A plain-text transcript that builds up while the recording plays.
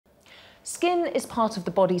Skin is part of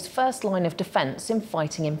the body's first line of defence in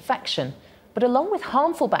fighting infection. But along with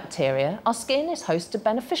harmful bacteria, our skin is host to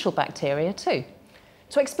beneficial bacteria too.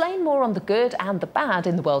 To explain more on the good and the bad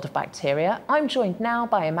in the world of bacteria, I'm joined now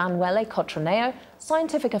by Emanuele Cotroneo,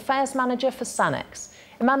 Scientific Affairs Manager for Sanex.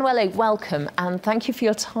 Emanuele, welcome and thank you for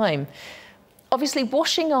your time. Obviously,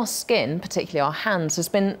 washing our skin, particularly our hands, has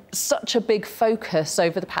been such a big focus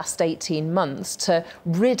over the past 18 months to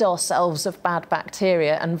rid ourselves of bad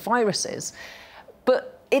bacteria and viruses.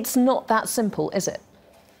 But it's not that simple, is it?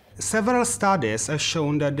 Several studies have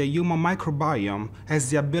shown that the human microbiome has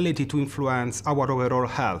the ability to influence our overall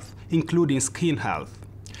health, including skin health.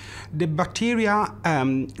 The bacteria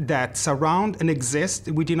that surround and exist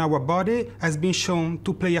within our body has been shown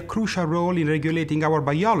to play a crucial role in regulating our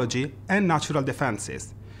biology and natural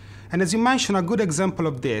defenses. And as you mentioned, a good example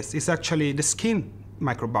of this is actually the skin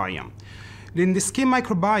microbiome. The skin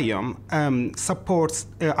microbiome supports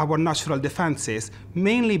our natural defenses,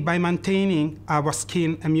 mainly by maintaining our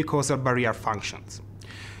skin and mucosal barrier functions.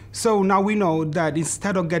 So now we know that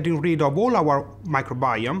instead of getting rid of all our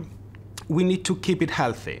microbiome, we need to keep it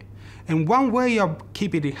healthy. And one way of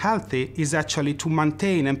keeping it healthy is actually to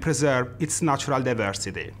maintain and preserve its natural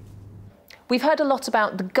diversity. We've heard a lot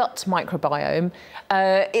about the gut microbiome.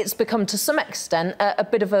 It's become, to some extent, a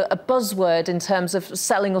bit of a buzzword in terms of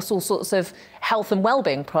selling us all sorts of health and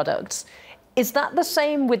well-being products. Is that the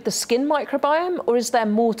same with the skin microbiome, or is there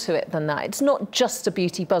more to it than that? It's not just a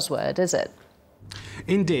beauty buzzword, is it?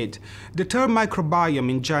 Indeed. The term microbiome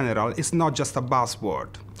in general is not just a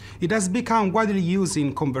buzzword. It has become widely used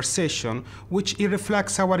in conversation, which it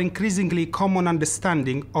reflects our increasingly common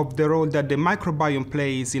understanding of the role that the microbiome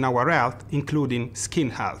plays in our health, including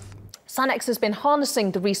skin health. Sanex has been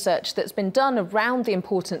harnessing the research that's been done around the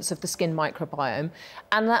importance of the skin microbiome,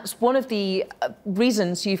 and that's one of the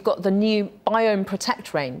reasons you've got the new Biome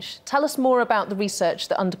Protect range. Tell us more about the research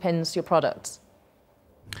that underpins your products.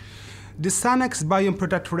 The Sanex Biome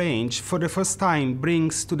Protect range, for the first time,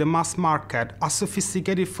 brings to the mass market a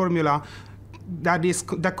sophisticated formula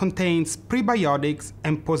that contains prebiotics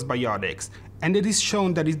and postbiotics, and it is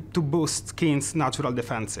shown that to boost skin's natural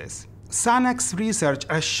defenses. Sanex research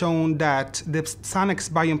has shown that the Sanex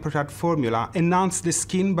Biome Protect formula enhances the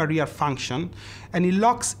skin barrier function, and it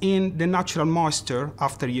locks in the natural moisture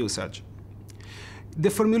after usage.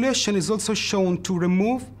 The formulation is also shown to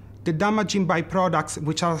remove the damaging byproducts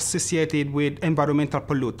which are associated with environmental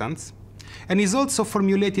pollutants, and is also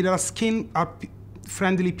formulated at a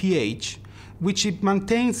skin-friendly pH, which it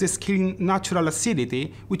maintains the skin's natural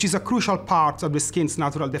acidity, which is a crucial part of the skin's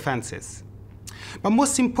natural defenses. But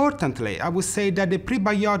most importantly, I would say that the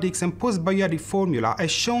prebiotics and postbiotic formula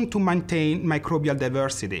is shown to maintain microbial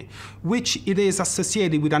diversity, which it is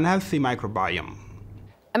associated with an healthy microbiome.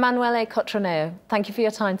 Emanuele Cotroneo, thank you for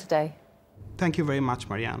your time today. Thank you very much,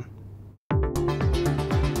 Mary-Ann.